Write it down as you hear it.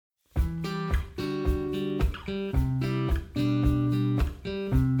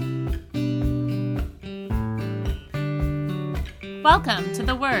Welcome to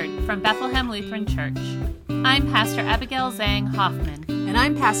The Word from Bethlehem Lutheran Church. I'm Pastor Abigail Zhang Hoffman. And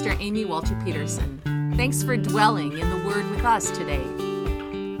I'm Pastor Amy Walter Peterson. Thanks for dwelling in the Word with us today.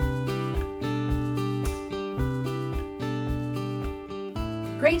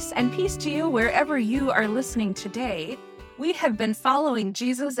 Grace and peace to you wherever you are listening today. We have been following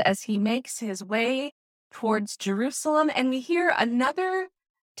Jesus as he makes his way towards Jerusalem, and we hear another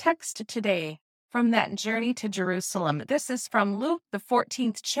text today from that journey to Jerusalem. This is from Luke, the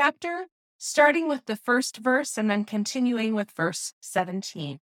 14th chapter, starting with the first verse and then continuing with verse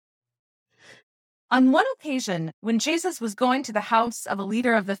 17. On one occasion, when Jesus was going to the house of a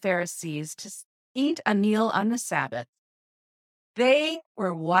leader of the Pharisees to eat a meal on the Sabbath, they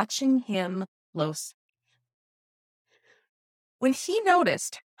were watching him closely. When he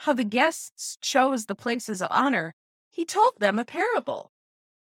noticed how the guests chose the places of honor, he told them a parable.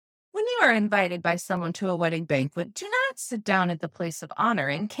 When you are invited by someone to a wedding banquet, do not sit down at the place of honor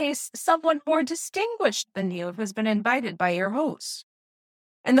in case someone more distinguished than you has been invited by your host.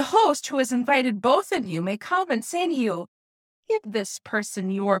 And the host who has invited both of you may come and say to you, "Give this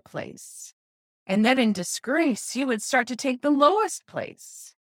person your place." And then in disgrace, you would start to take the lowest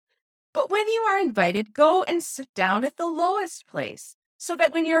place. But when you are invited, go and sit down at the lowest place, so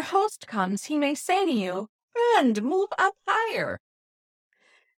that when your host comes, he may say to you, "Friend, move up higher."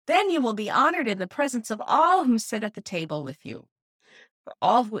 Then you will be honored in the presence of all who sit at the table with you. For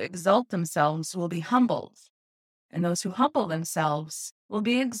all who exalt themselves will be humbled, and those who humble themselves will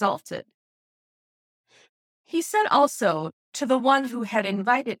be exalted. He said also to the one who had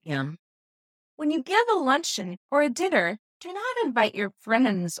invited him, "When you give a luncheon or a dinner, do not invite your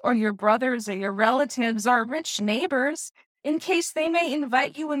friends or your brothers or your relatives or rich neighbors, in case they may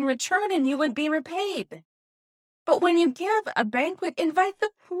invite you in return and you would be repaid. But when you give a banquet, invite the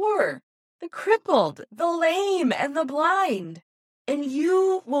poor, the crippled, the lame, and the blind, and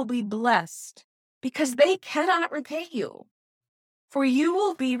you will be blessed, because they cannot repay you. For you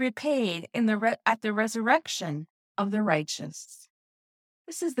will be repaid at the resurrection of the righteous."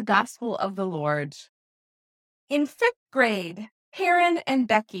 This is the gospel of the Lord. In 5th grade, Karen and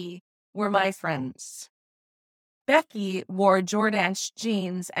Becky were my friends. Becky wore Jordache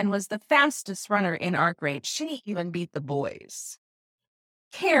jeans and was the fastest runner in our grade. She even beat the boys.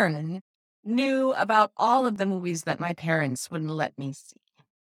 Karen knew about all of the movies that my parents wouldn't let me see.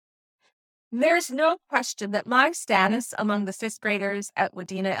 There's no question that my status among the 5th graders at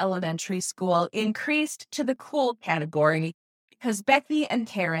Wadena Elementary School increased to the cool category because Becky and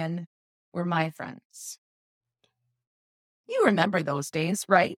Karen were my friends. You remember those days,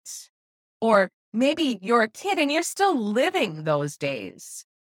 right? Or maybe you're a kid and you're still living those days.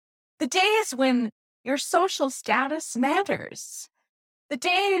 The days when your social status matters. The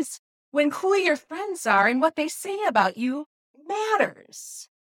days when who your friends are and what they say about you matters.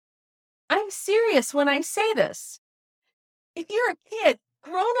 I'm serious when I say this. If you're a kid,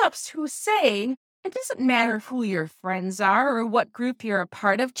 grown-ups who say, "It doesn't matter who your friends are or what group you're a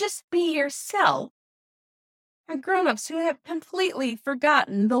part of, just be yourself," are grown-ups who have completely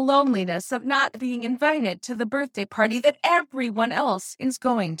forgotten the loneliness of not being invited to the birthday party that everyone else is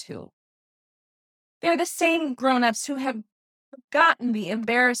going to. They're the same grown-ups who have forgotten the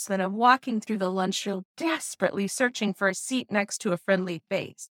embarrassment of walking through the lunchroom desperately searching for a seat next to a friendly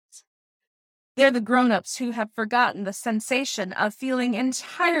face. They're the grown-ups who have forgotten the sensation of feeling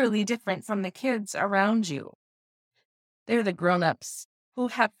entirely different from the kids around you. They're the grown-ups who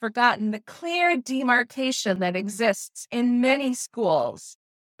have forgotten the clear demarcation that exists in many schools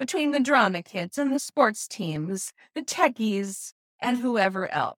between the drama kids and the sports teams, the techies, and whoever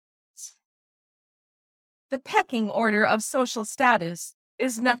else. The pecking order of social status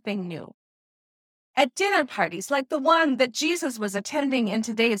is nothing new. At dinner parties like the one that Jesus was attending in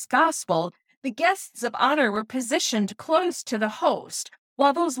today's gospel, the guests of honor were positioned close to the host,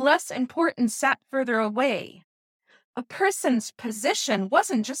 while those less important sat further away. A person's position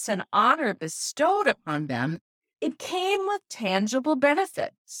wasn't just an honor bestowed upon them, it came with tangible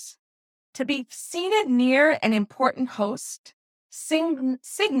benefits. To be seated near an important host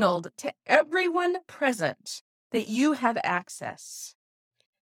signaled to everyone present that you have access.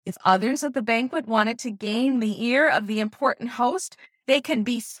 If others at the banquet wanted to gain the ear of the important host, they can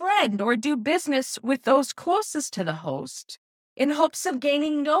befriend or do business with those closest to the host in hopes of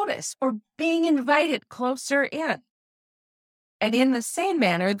gaining notice or being invited closer in. And in the same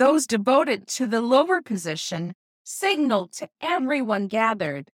manner, those devoted to the lower position signaled to everyone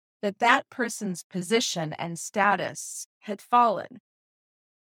gathered that that person's position and status had fallen.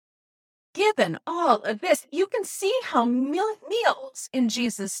 Given all of this, you can see how meals in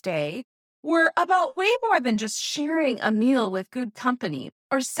Jesus' day were about way more than just sharing a meal with good company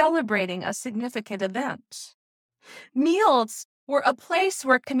or celebrating a significant event. Meals were a place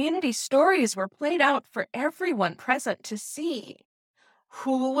where community stories were played out for everyone present to see.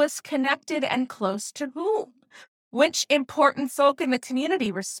 Who was connected and close to whom? Which important folk in the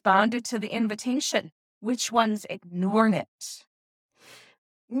community responded to the invitation? Which ones ignored it?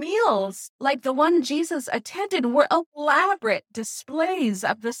 Meals like the one Jesus attended were elaborate displays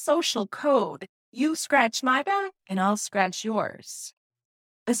of the social code. You scratch my back and I'll scratch yours.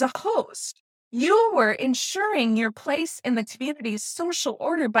 As a host, you were ensuring your place in the community's social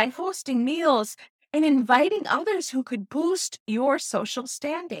order by hosting meals and inviting others who could boost your social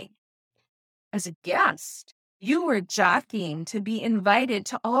standing. As a guest, you were jockeying to be invited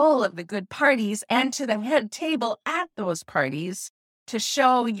to all of the good parties and to the head table at those parties to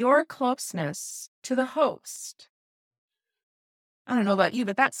show your closeness to the host. I don't know about you,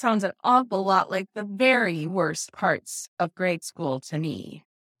 but that sounds an awful lot like the very worst parts of grade school to me.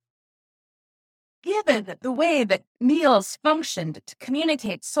 Given the way that meals functioned to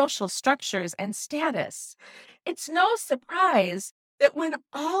communicate social structures and status, it's no surprise that when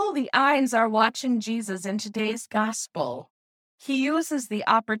all the eyes are watching Jesus in today's gospel, he uses the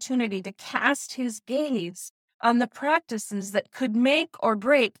opportunity to cast his gaze on the practices that could make or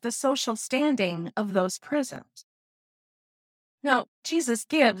break the social standing of those present. Now, Jesus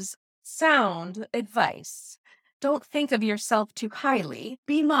gives sound advice. Don't think of yourself too highly.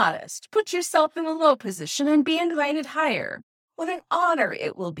 Be modest. Put yourself in a low position and be invited higher. What an honor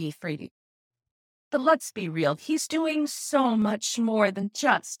it will be for you. But let's be real. He's doing so much more than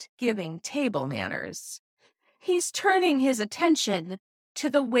just giving table manners. He's turning his attention to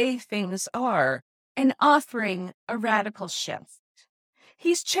the way things are and offering a radical shift.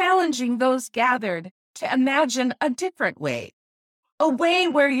 He's challenging those gathered to imagine a different way. A way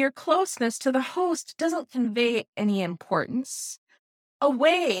where your closeness to the host doesn't convey any importance. A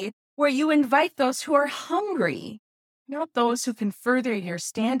way where you invite those who are hungry, not those who can further your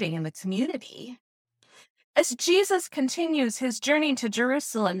standing in the community. As Jesus continues his journey to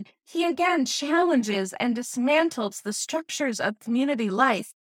Jerusalem, he again challenges and dismantles the structures of community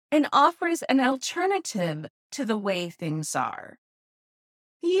life and offers an alternative to the way things are.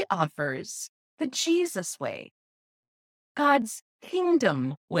 He offers the Jesus way, God's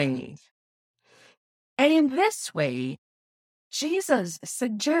kingdom way. And in this way, Jesus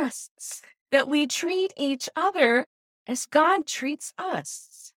suggests that we treat each other as God treats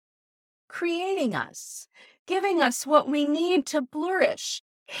us, creating us, giving us what we need to flourish,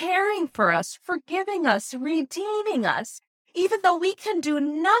 caring for us, forgiving us, redeeming us, even though we can do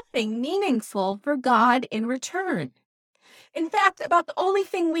nothing meaningful for God in return. In fact, about the only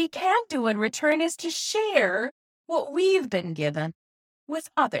thing we can do in return is to share what we've been given with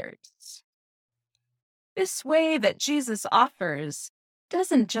others. This way that Jesus offers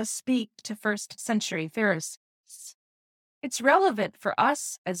doesn't just speak to first century Pharisees. It's relevant for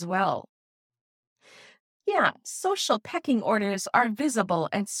us as well. Yeah, social pecking orders are visible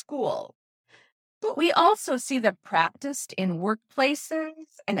at school, but we also see them practiced in workplaces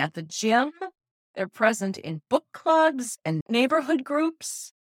and at the gym. They're present in book clubs and neighborhood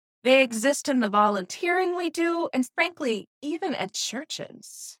groups. They exist in the volunteering we do, and frankly, even at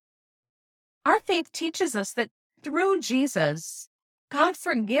churches. Our faith teaches us that through Jesus, God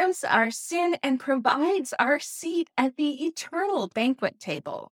forgives our sin and provides our seat at the eternal banquet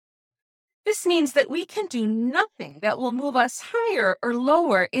table. This means that we can do nothing that will move us higher or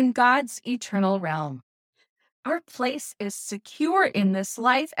lower in God's eternal realm. Our place is secure in this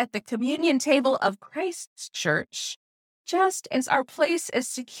life at the communion table of Christ's church, just as our place is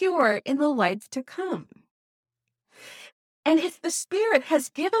secure in the life to come. And if the Spirit has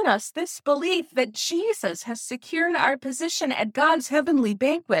given us this belief that Jesus has secured our position at God's heavenly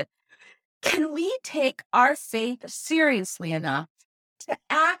banquet, can we take our faith seriously enough to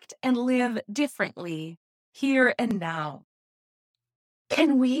act and live differently here and now?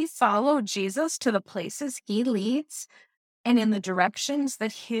 Can we follow Jesus to the places he leads and in the directions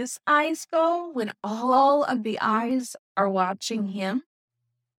that his eyes go when all of the eyes are watching him?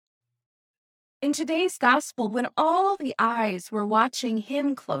 In today's gospel, when all the eyes were watching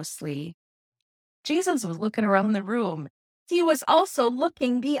him closely, Jesus was looking around the room. He was also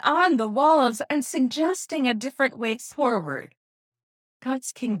looking beyond the walls and suggesting a different way forward,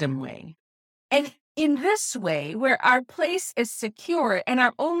 God's kingdom way. And in this way, where our place is secure and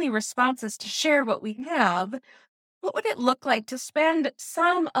our only response is to share what we have, what would it look like to spend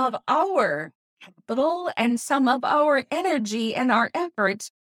some of our capital and some of our energy and our efforts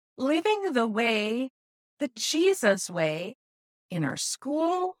living the way, the Jesus way, in our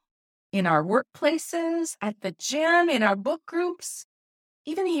school, in our workplaces, at the gym, in our book groups,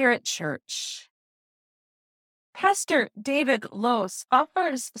 even here at church. Pastor David Lose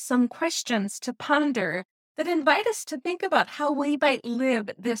offers some questions to ponder that invite us to think about how we might live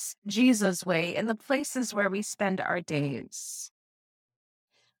this Jesus way in the places where we spend our days.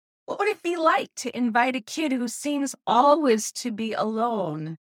 What would it be like to invite a kid who seems always to be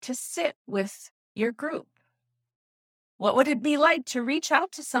alone to sit with your group? What would it be like to reach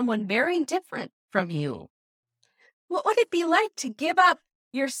out to someone very different from you? What would it be like to give up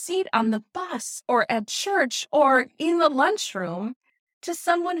your seat on the bus or at church or in the lunchroom to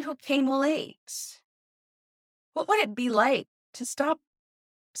someone who came late? What would it be like to stop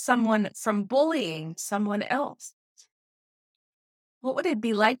someone from bullying someone else? What would it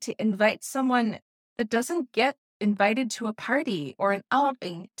be like to invite someone that doesn't get invited to a party or an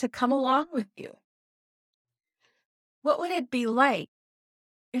outing to come along with you? What would it be like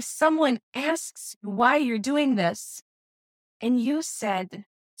if someone asks you why you're doing this and you said,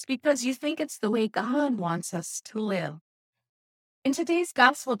 it's because you think it's the way God wants us to live? In today's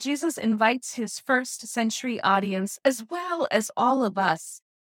gospel, Jesus invites his first century audience, as well as all of us,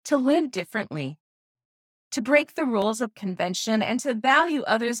 to live differently, to break the rules of convention, and to value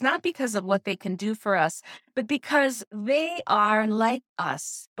others not because of what they can do for us, but because they are like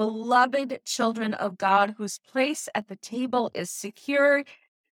us, beloved children of God whose place at the table is secure,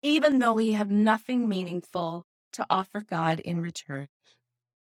 even though we have nothing meaningful to offer God in return.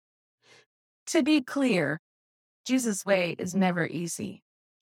 To be clear, Jesus' way is never easy.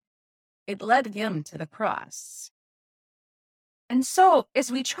 It led him to the cross. And so,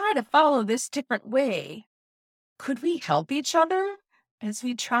 as we try to follow this different way, could we help each other as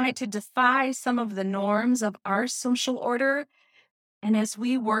we try to defy some of the norms of our social order and as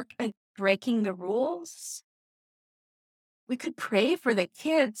we work at breaking the rules? We could pray for the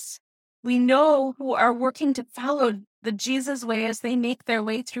kids we know who are working to follow the Jesus way as they make their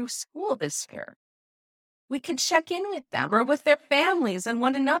way through school this year. We could check in with them or with their families and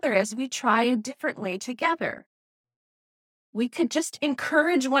one another as we try a different way together. We could just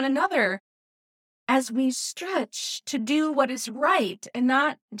encourage one another as we stretch to do what is right and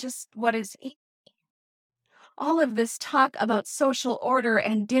not just what is easy. All of this talk about social order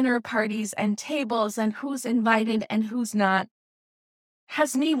and dinner parties and tables and who's invited and who's not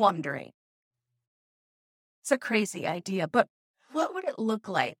has me wondering. It's a crazy idea, but what would it look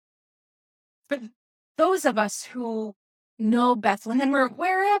like for those of us who know Bethlehem or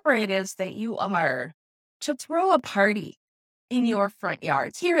wherever it is that you are to throw a party in your front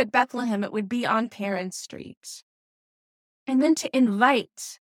yards? Here at Bethlehem, it would be on Parent Street. And then to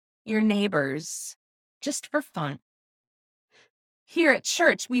invite your neighbors just for fun. Here at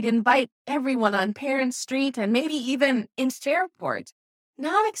church, we'd invite everyone on Parent Street and maybe even in Fairport,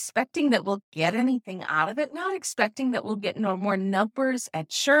 not expecting that we'll get anything out of it, not expecting that we'll get no more numbers at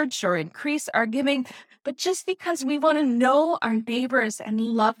church or increase our giving, but just because we want to know our neighbors and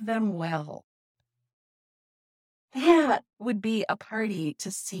love them well. That would be a party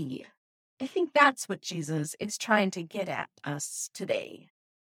to see. I think that's what Jesus is trying to get at us today.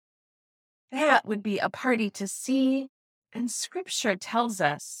 That would be a party to see, and Scripture tells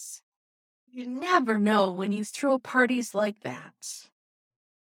us you never know when you throw parties like that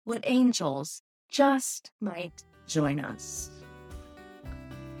what angels just might join us.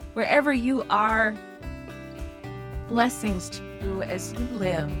 Wherever you are, blessings to you as you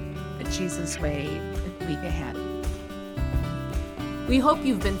live the Jesus way the week ahead. We hope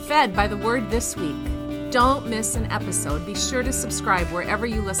you've been fed by the word this week. Don't miss an episode. Be sure to subscribe wherever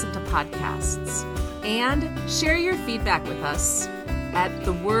you listen to podcasts. And share your feedback with us at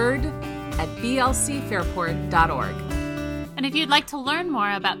theword@blcfairport.org. And if you'd like to learn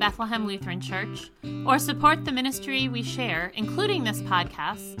more about Bethlehem Lutheran Church or support the ministry we share, including this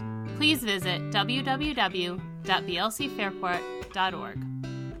podcast, please visit www.blcfairport.org.